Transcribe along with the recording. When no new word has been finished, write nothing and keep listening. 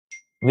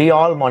We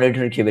all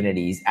monitor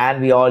Kubernetes and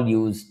we all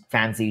use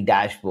fancy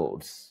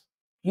dashboards.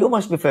 You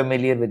must be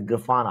familiar with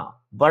Grafana,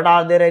 but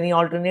are there any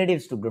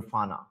alternatives to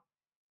Grafana,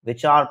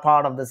 which are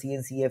part of the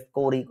CNCF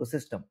core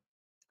ecosystem?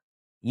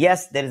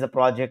 Yes, there is a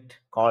project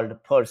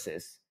called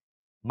Perses.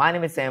 My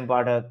name is Sam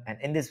Pathak, and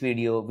in this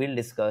video, we'll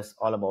discuss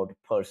all about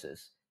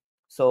Perses.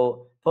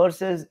 So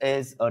Perses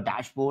is a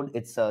dashboard.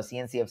 It's a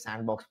CNCF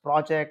sandbox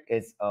project.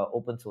 It's an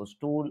open source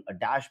tool, a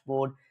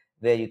dashboard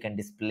where you can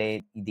display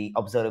the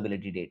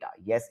observability data.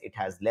 Yes, it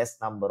has less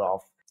number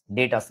of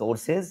data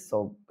sources.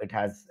 So it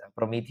has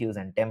Prometheus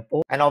and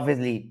Tempo. And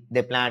obviously,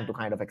 they plan to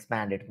kind of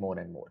expand it more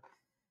and more.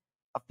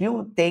 A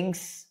few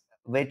things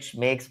which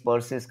makes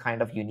Perses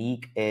kind of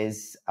unique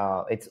is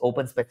its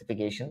open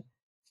specification.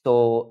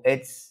 So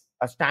it's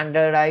a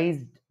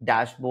standardized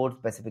dashboard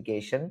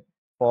specification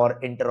for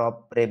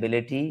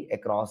interoperability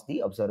across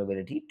the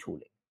observability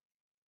tooling.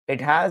 It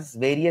has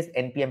various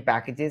NPM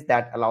packages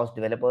that allows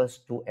developers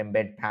to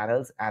embed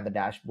panels and the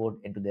dashboard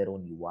into their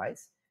own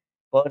UIs.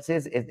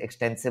 Perses is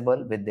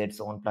extensible with its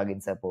own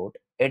plugin support.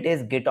 It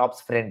is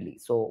GitOps friendly.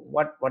 So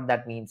what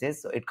that means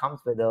is, so it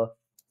comes with a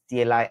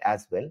CLI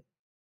as well,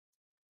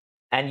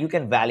 and you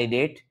can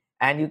validate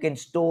and you can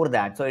store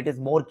that. So it is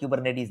more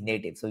Kubernetes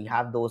native. So you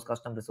have those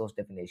custom resource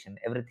definition.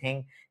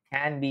 Everything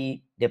can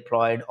be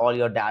deployed. All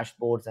your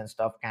dashboards and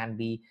stuff can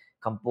be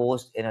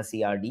composed in a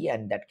CRD,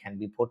 and that can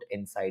be put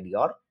inside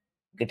your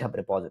GitHub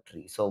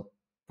repository. So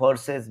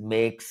Perses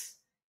makes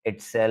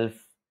itself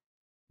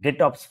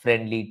GitOps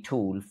friendly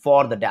tool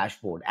for the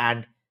dashboard,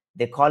 and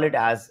they call it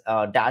as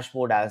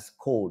dashboard as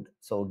code.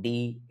 So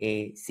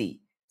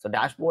DAC. So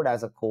dashboard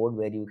as a code,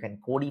 where you can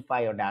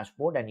codify your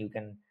dashboard and you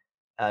can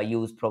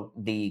use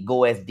the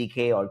Go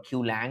SDK or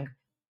Qlang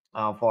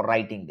for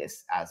writing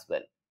this as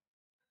well.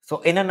 So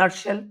in a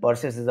nutshell,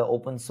 Perses is an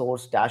open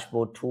source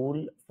dashboard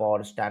tool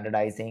for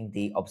standardizing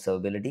the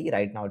observability.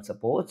 Right now it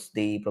supports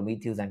the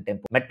Prometheus and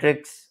Tempo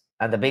metrics.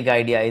 And the big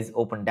idea is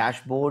open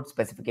dashboard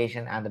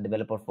specification and the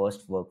developer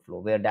first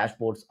workflow, where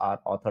dashboards are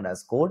authored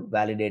as code,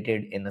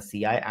 validated in the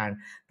CI, and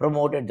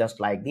promoted just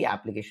like the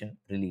application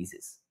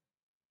releases.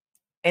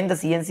 In the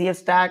CNCF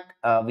stack,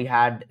 we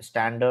had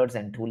standards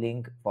and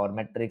tooling for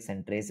metrics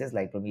and traces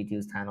like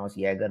Prometheus, Thanos,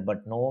 Jaeger,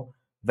 but no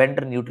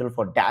vendor neutral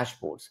for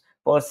dashboards.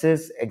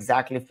 Perses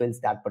exactly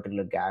fills that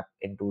particular gap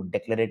into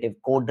declarative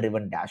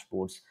code-driven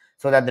dashboards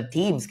so that the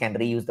teams can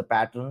reuse the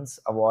patterns,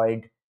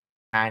 avoid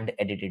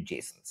hand-edited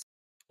JSONs.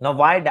 Now,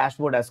 why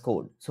dashboard as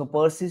code? So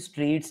Perses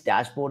treats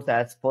dashboards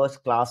as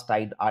first-class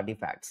typed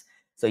artifacts.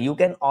 So you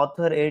can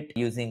author it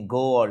using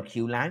Go or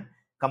Qlang,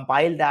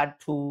 compile that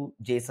to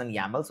JSON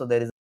YAML. So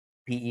there is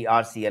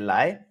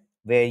PERCLI,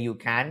 where you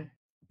can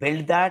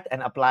build that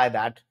and apply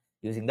that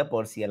using the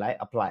PERCLI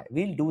apply.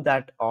 We'll do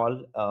that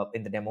all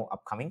in the demo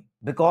upcoming.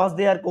 Because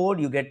they are code,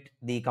 you get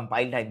the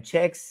compile time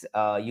checks.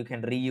 You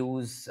can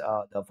reuse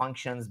the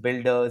functions,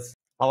 builders,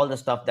 all the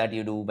stuff that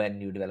you do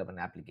when you develop an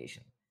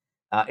application.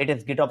 It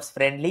is GitOps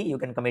friendly. You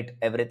can commit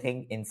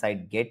everything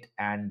inside Git,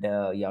 and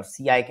your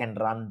CI can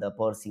run the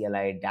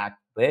PERCLI DAC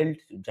build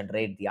to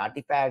generate the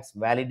artifacts,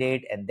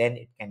 validate, and then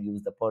it can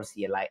use the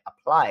PERCLI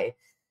apply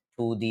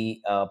to the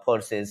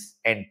Perses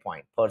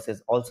endpoint.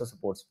 Perses also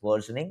supports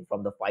versioning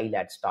from the file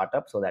at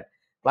startup so that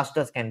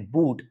clusters can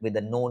boot with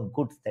a known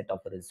good set of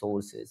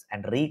resources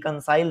and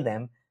reconcile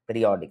them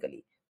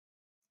periodically.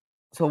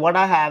 So what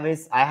I have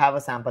is, I have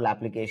a sample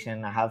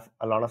application. I have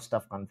a lot of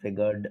stuff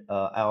configured.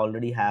 I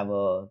already have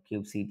a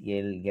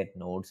kubectl get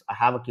nodes. I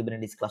have a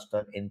Kubernetes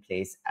cluster in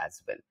place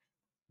as well.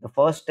 The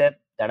first step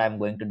that I'm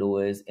going to do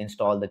is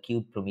install the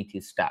kube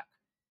Prometheus stack.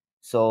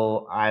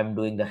 So I'm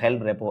doing the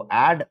Helm repo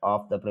add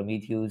of the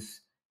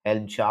Prometheus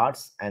Helm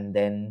charts, and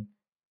then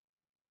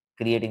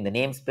creating the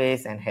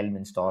namespace and Helm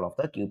install of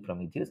the kube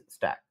Prometheus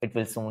stack. It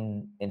will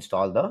soon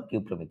install the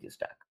kube Prometheus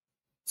stack.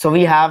 So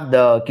we have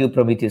the kube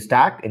Prometheus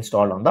stack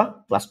installed on the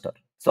cluster.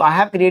 So I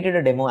have created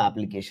a demo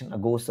application, a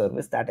Go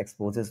service that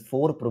exposes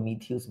 4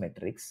 Prometheus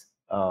metrics: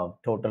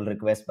 total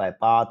request by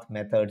path,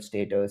 method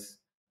status,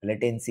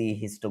 latency,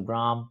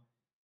 histogram,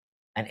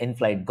 an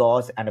in-flight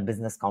gauge, and a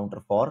business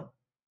counter for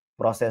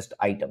processed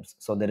items.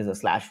 So there is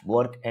a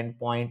 /work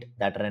endpoint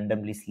that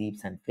randomly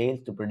sleeps and fails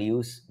to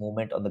produce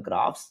movement on the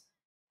graphs,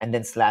 and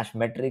then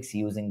 /metrics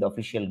using the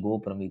official Go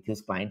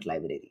Prometheus client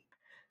library.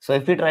 So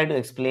if we try to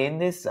explain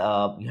this,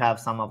 you have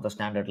some of the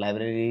standard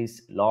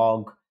libraries: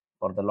 log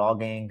for the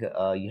logging,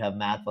 you have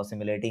math for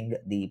simulating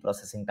the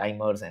processing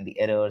timers and the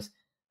errors,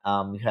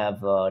 you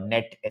have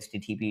net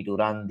HTTP to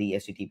run the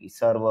HTTP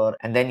server,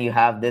 and then you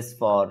have this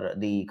for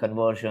the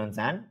conversions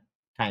and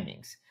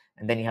timings,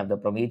 and then you have the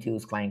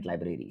Prometheus client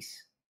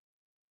libraries.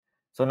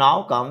 So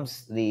now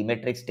comes the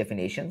metrics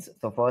definitions.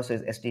 So first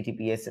is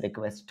HTTPS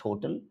request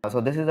total.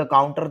 So this is a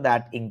counter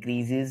that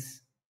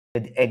increases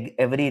with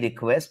every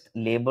request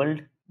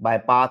labeled by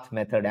path,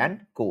 method,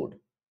 and code.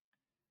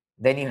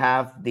 Then you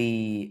have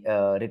the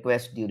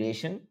request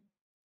duration,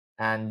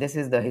 and this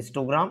is the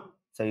histogram.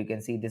 So you can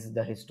see this is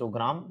the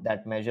histogram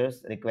that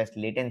measures request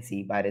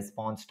latency by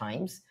response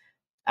times,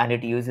 and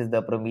it uses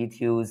the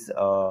Prometheus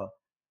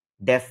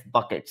def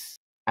buckets.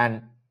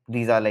 And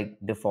these are like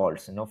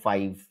defaults,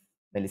 5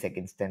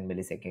 milliseconds, 10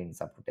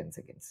 milliseconds, up to 10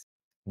 seconds.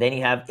 Then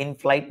you have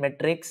in-flight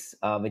metrics,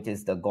 which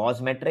is the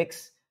gauge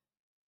metrics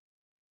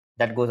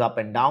that goes up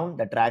and down,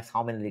 that tracks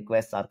how many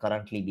requests are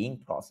currently being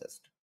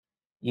processed.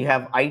 You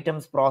have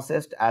items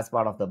processed as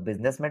part of the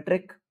business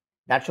metric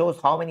that shows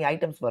how many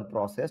items were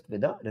processed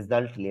with a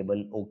result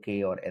label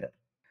OK or error.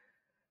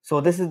 So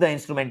this is the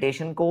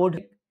instrumentation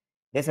code.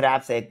 This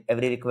wraps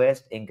every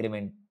request,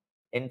 increment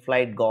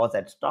in-flight gauze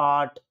at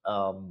start,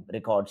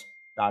 record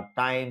start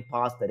time,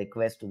 pass the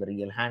request to the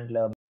real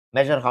handler,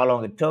 measure how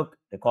long it took,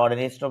 record an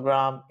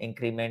histogram,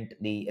 increment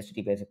the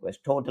HTTPS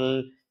request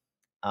total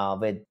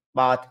with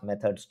path,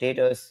 method,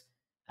 status,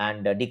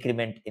 and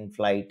decrement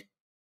in-flight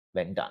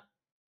when done.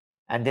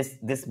 And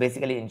this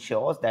basically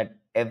ensures that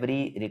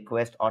every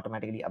request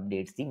automatically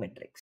updates the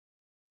metrics.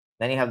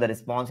 Then you have the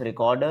response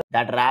recorder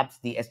that wraps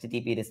the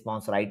HTTP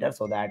response writer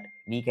so that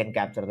we can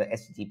capture the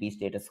HTTP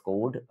status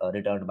code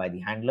returned by the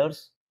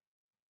handlers.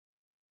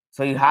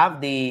 So you have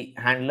the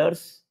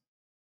handlers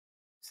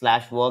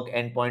 /work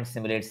endpoint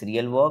simulates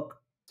real work.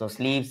 So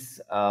sleeves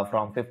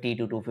from 50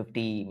 to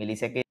 250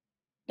 milliseconds.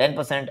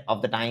 10%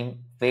 of the time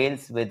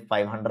fails with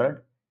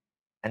 500.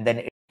 And then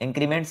it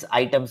increments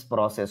items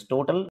processed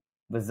total,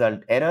 result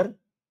error,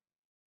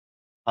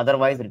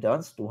 otherwise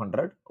returns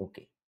 200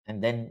 OK.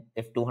 And then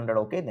if 200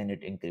 OK, then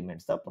it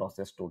increments the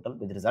process total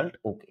with result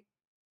OK.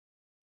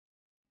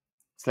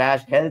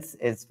 /health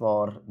is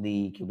for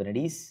the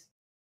Kubernetes.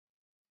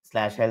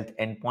 /health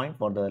endpoint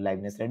for the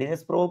liveness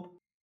readiness probe.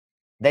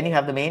 Then you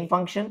have the main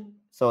function.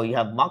 So you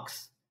have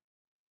mux,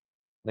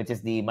 which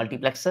is the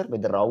multiplexer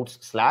with the routes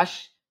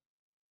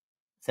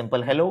 /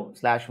 simple hello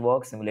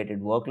 /work simulated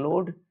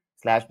workload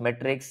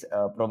 /metrics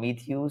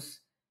Prometheus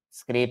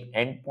scrape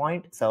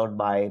endpoint served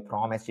by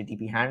prom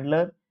HTTP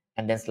handler,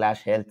 and then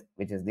 /health,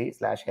 which is the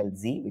 /health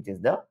z, which is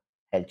the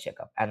health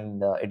checkup,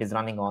 and it is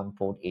running on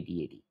port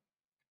 8080.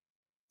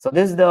 So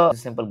this is the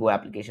simple Go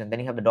application. Then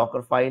you have the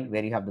Docker file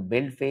where you have the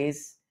build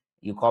phase,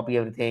 you copy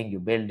everything, you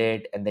build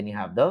it, and then you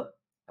have the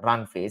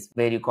run phase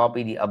where you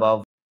copy the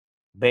above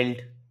build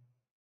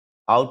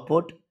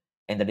output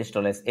in the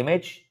distro.ls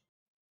image.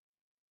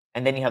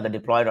 And then you have the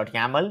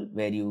deploy.yaml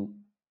where you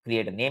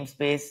create a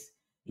namespace,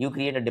 you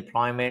create a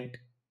deployment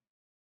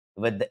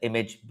with the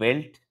image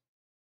built,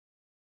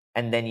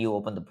 and then you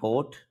open the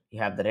port. You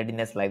have the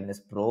readiness liveness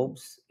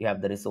probes, you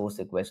have the resource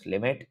request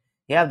limit,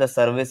 you have the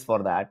service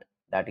for that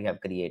you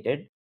have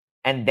created,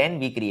 and then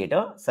we create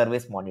a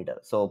service monitor.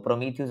 So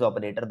Prometheus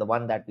operator, the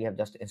one that we have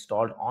just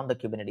installed on the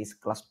Kubernetes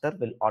cluster,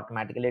 will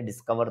automatically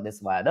discover this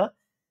via the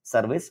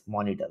service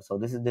monitor. So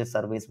this is the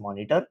service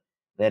monitor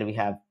where we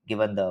have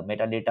given the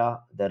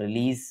metadata, the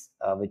release,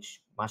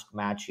 which must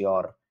match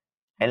your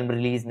Helm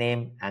release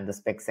name, and the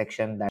spec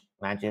section that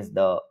matches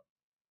the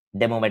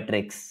demo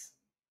metrics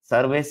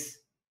service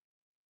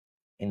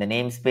in the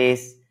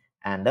namespace,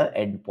 and the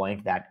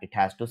endpoint that it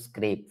has to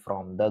scrape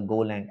from the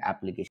Golang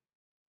application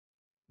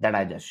that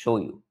I just show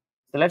you.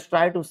 So let's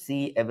try to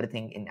see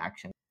everything in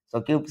action.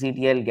 So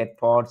kubectl get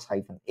pods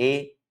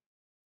 -a.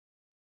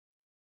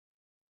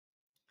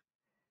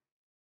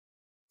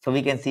 So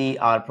we can see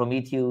our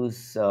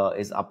Prometheus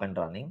is up and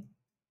running.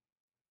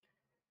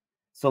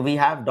 So we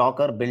have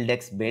Docker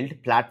buildx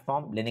build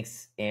platform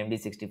Linux AMD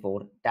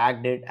 64,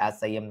 tagged it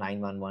as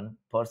IM911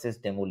 Perses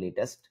demo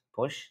latest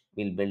push.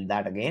 We'll build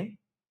that again.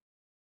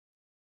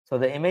 So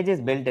the image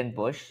is built in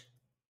push.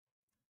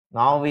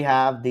 Now we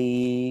have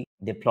the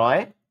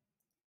deploy.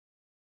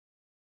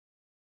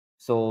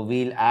 So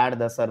we'll add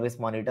the service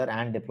monitor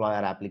and deploy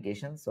our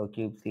application. So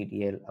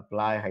kubectl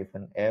apply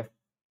 -f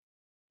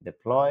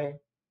deploy.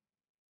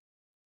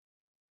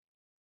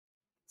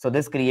 So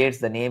this creates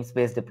the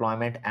namespace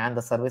deployment and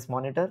the service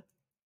monitor.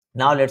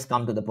 Now let's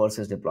come to the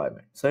Perses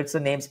deployment. So it's a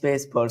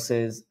namespace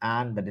Perses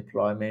and the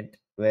deployment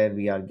where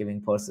we are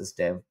giving Perses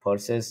dev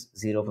Perses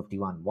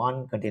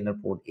 051.1 container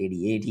port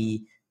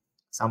 8080,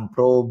 some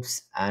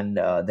probes, and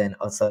then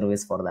a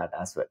service for that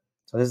as well.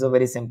 So this is a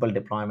very simple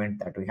deployment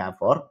that we have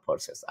for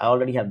Perses. I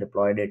already have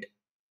deployed it.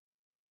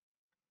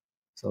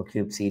 So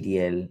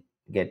kubectl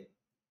get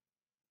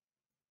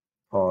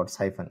pods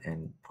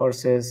 -n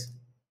Perses.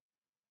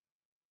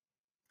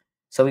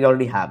 So we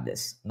already have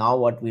this. Now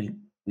what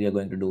we are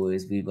going to do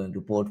is we're going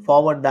to port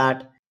forward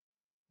that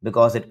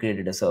because it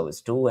created a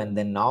service too. And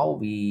then now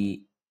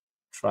we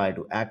try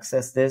to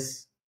access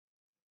this.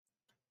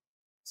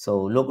 So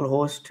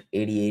localhost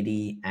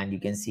 8080, and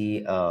you can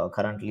see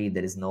currently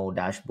there is no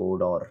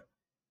dashboard or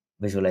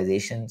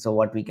visualization. So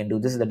what we can do,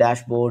 this is the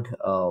dashboard.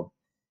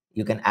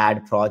 You can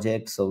add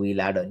projects. So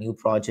we'll add a new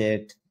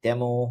project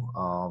demo.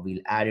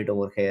 We'll add it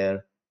over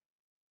here.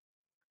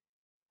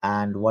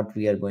 And what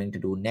we are going to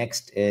do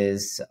next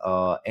is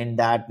in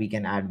that we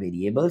can add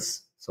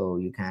variables. So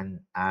you can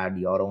add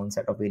your own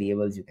set of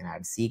variables. You can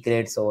add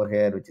secrets over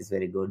here, which is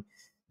very good.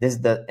 This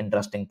is the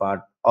interesting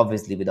part.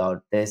 Obviously,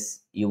 without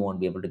this, you won't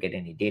be able to get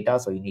any data.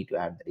 So you need to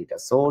add the data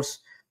source.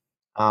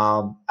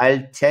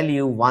 I'll tell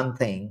you one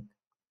thing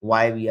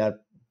why we are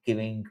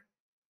giving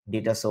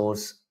data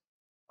source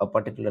a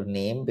particular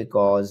name,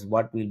 because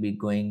what we'll be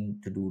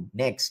going to do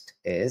next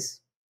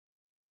is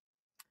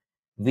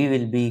we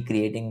will be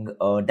creating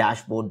a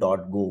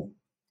dashboard.go.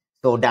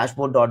 So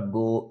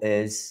dashboard.go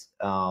is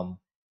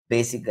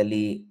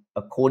basically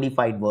a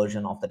codified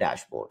version of the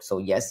dashboard. So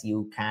yes,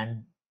 you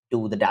can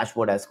do the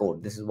dashboard as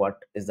code. This is what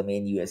is the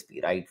main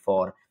USP, right?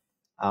 For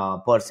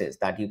Perses,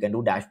 that you can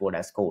do dashboard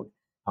as code.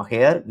 Now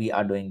here we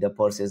are doing the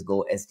Perses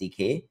Go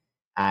SDK,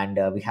 and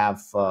we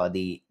have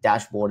the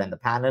dashboard and the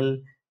panel.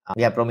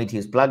 We have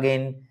Prometheus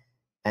plugin,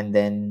 and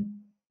then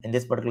in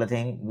this particular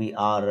thing, we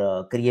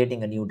are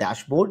creating a new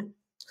dashboard.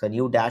 So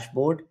new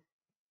dashboard,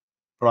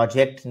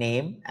 project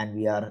name, and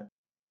we are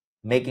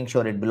making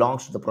sure it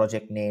belongs to the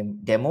project name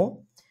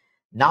demo.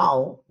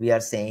 Now we are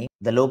saying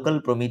the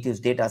local Prometheus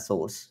data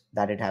source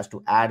that it has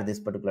to add this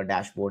particular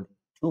dashboard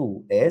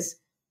to is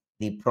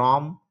the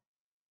prom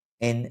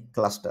in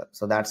cluster.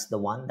 So that's the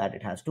one that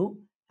it has to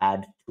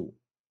add to,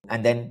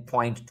 and then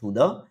point to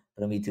the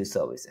Prometheus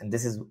service. And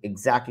this is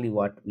exactly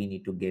what we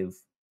need to give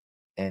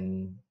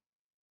in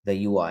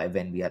the UI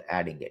when we are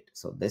adding it.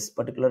 So this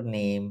particular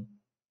name,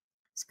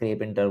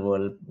 scrape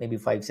interval, maybe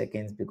 5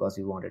 seconds because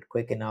we want it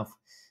quick enough.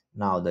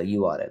 Now the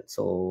URL.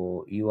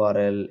 So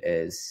URL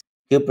is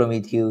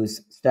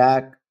Kubernetes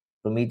stack,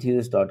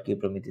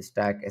 Prometheus.kubernetes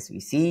stack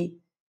svc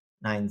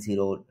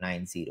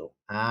 9090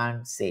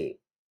 and save.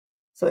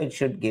 So it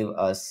should give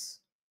us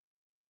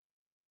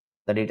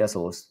the data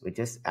source which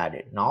is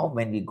added. Now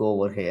when we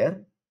go over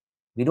here,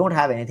 we don't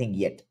have anything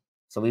yet.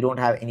 So we don't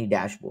have any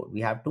dashboard.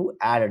 We have to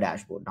add a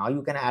dashboard. Now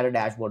you can add a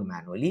dashboard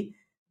manually,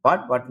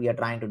 but what we are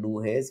trying to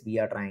do is we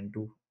are trying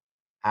to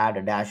add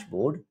a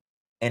dashboard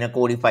in a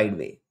codified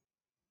way.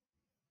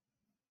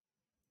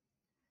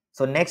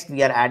 So next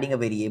we are adding a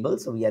variable.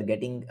 So we are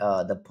getting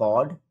the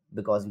pod,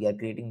 because we are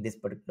creating this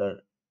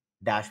particular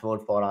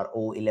dashboard for our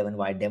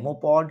O11Y demo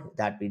pod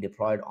that we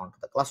deployed onto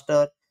the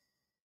cluster.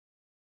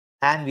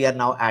 And we are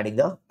now adding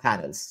the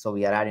panels. So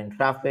we are adding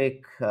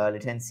traffic,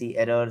 latency,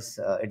 errors.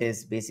 It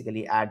is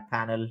basically add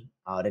panel,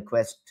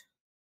 request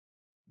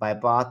by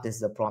path. This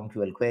is a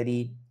PromQL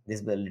query. This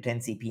is the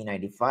latency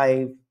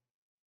P95.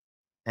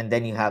 And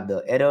then you have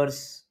the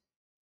errors.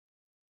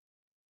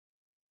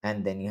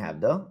 And then you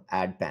have the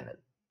add panel.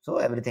 So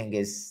everything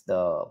is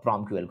the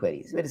PromQL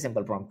queries. Very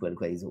simple PromQL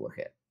queries over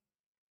here.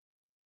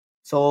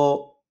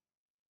 So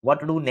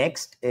what to do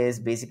next is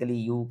basically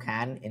you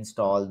can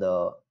install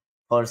the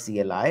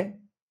PerCLI.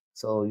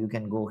 So you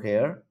can go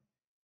here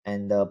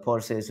and the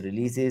Perses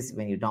releases.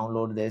 When you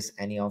download this,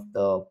 any of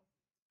the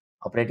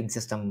operating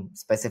system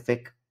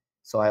specific.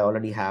 So I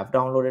already have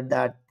downloaded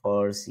that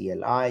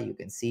PerCLI. You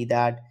can see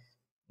that.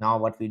 Now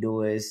what we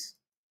do is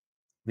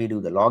we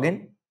do the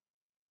login.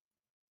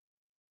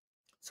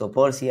 So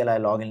PerCLI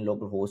login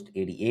localhost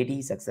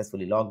 8080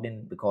 successfully logged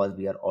in, because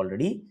we are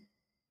already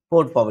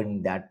port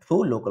forwarding that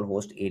through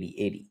localhost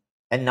 8080.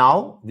 And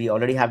now we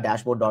already have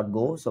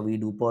dashboard.go. So we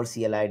do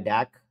PerCLI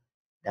DAC,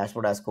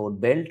 dashboard as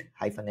code build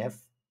 -f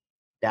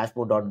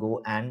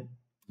dashboard.go and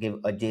give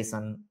a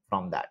JSON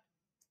from that.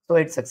 So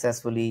it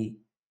successfully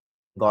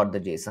got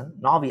the JSON.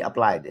 Now we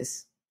apply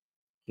this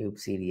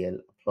kubectl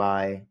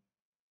apply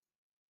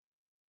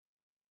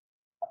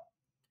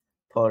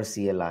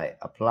PerCLI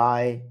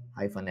apply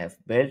 -f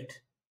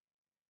built.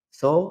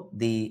 So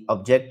the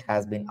object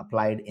has been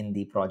applied in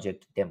the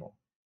project demo.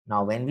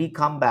 Now when we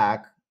come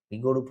back, we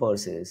go to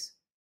Perses,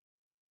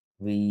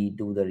 we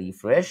do the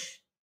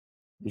refresh,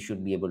 we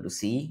should be able to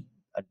see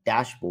a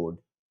dashboard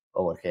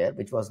over here,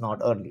 which was not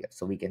earlier.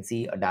 So we can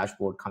see a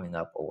dashboard coming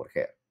up over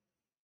here.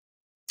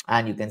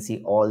 And you can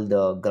see all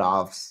the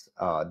graphs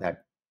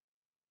that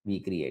we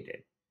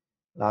created.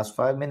 Last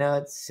 5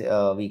 minutes,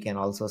 we can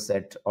also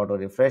set auto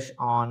refresh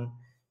on.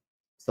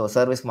 So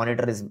service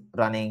monitor is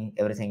running,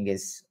 everything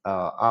is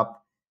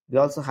up. We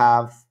also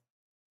have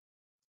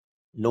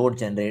load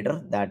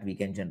generator that we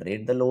can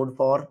generate the load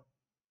for.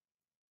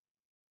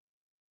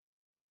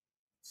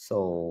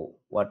 So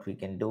what we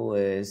can do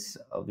is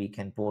we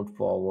can port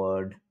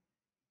forward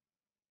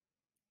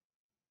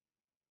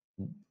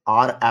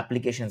our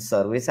application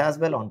service as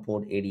well on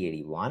port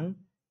 8081.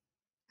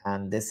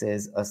 And this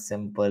is a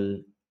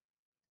simple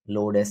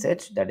load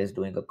sh that is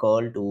doing a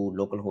curl to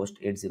localhost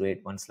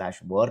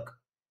 8081/work.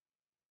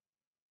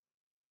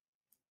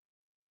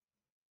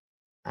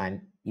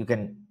 And you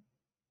can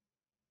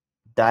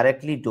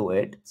directly do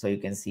it. So you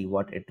can see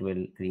what it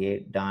will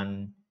create.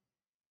 Done,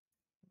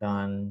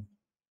 done,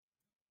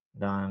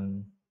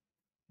 done,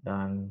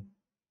 done,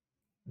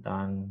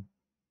 done.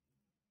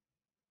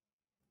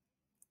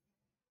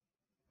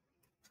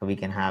 So we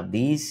can have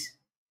these,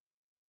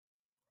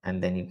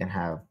 and then you can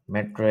have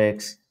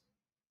metrics,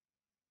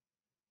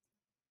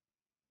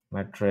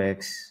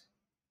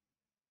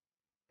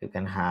 you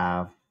can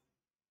have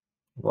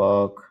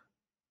work,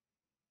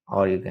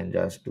 or you can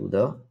just do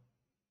the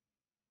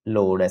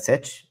load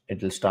sh.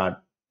 It will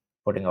start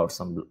putting out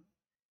some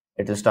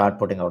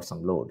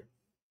load.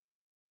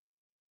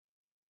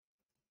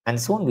 And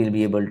soon we'll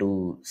be able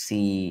to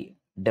see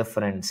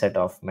different set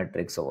of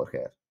metrics over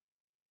here.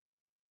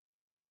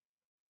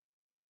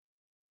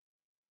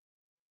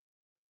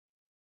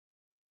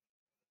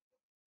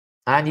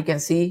 And you can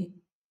see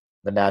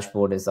the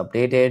dashboard is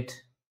updated.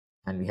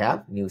 and we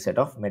have new set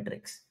of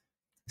metrics.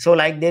 So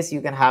like this,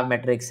 you can have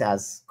metrics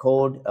as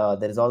code.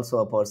 There is also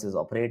a Perses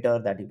operator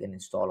that you can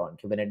install on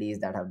Kubernetes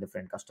that have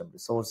different custom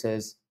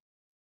resources.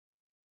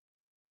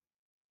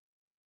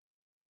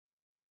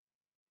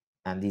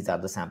 And these are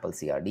the sample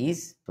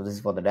CRDs. So this is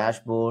for the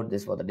dashboard,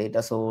 this is for the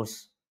data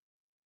source.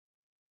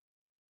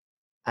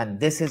 And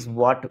this is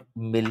what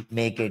will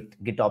make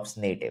it GitOps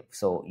native.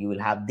 So you will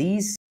have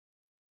these,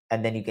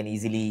 and then you can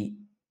easily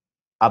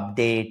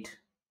update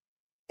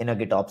in a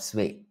GitOps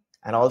way.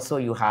 And also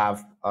you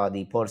have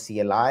the Perse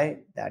CLI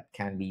that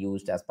can be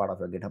used as part of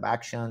your GitHub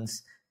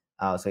Actions.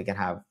 So you can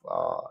have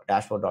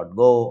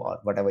dashboard.go or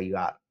whatever you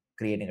are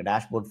creating a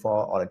dashboard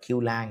for, or a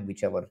QLang,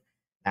 whichever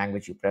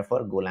language you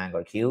prefer, Golang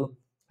or Q.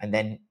 And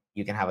then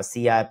you can have a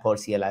CI,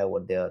 Perse CLI over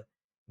there,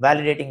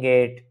 validating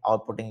it,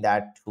 outputting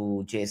that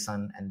to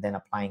JSON, and then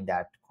applying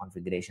that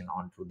configuration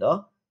onto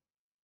the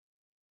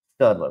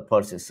server,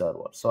 Perses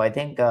server. So I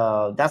think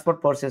that's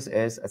what Perses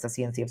is as a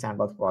CNCF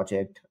sandbox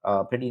project.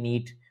 Pretty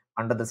neat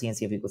under the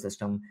CNCF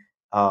ecosystem,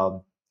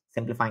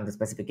 simplifying the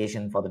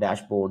specification for the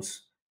dashboards.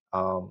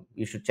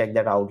 You should check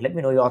that out. Let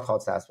me know your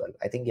thoughts as well.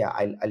 I think, yeah,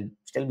 I'll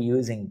still be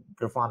using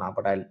Grafana,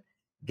 but I'll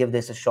give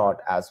this a shot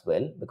as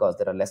well because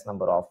there are less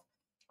number of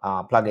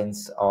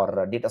plugins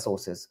or data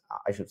sources,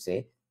 I should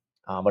say.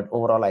 But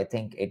overall, I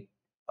think it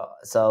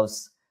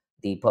serves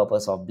the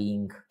purpose of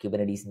being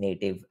Kubernetes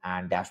native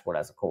and dashboard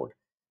as a code.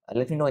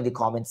 Let me know in the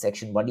comment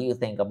section, what do you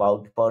think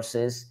about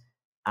Perses,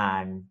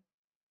 and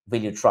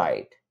will you try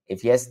it?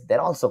 If yes, then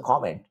also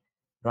comment.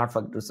 Do not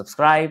forget to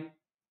subscribe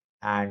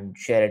and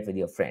share it with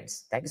your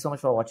friends. Thank you so much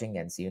for watching,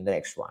 and see you in the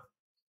next one.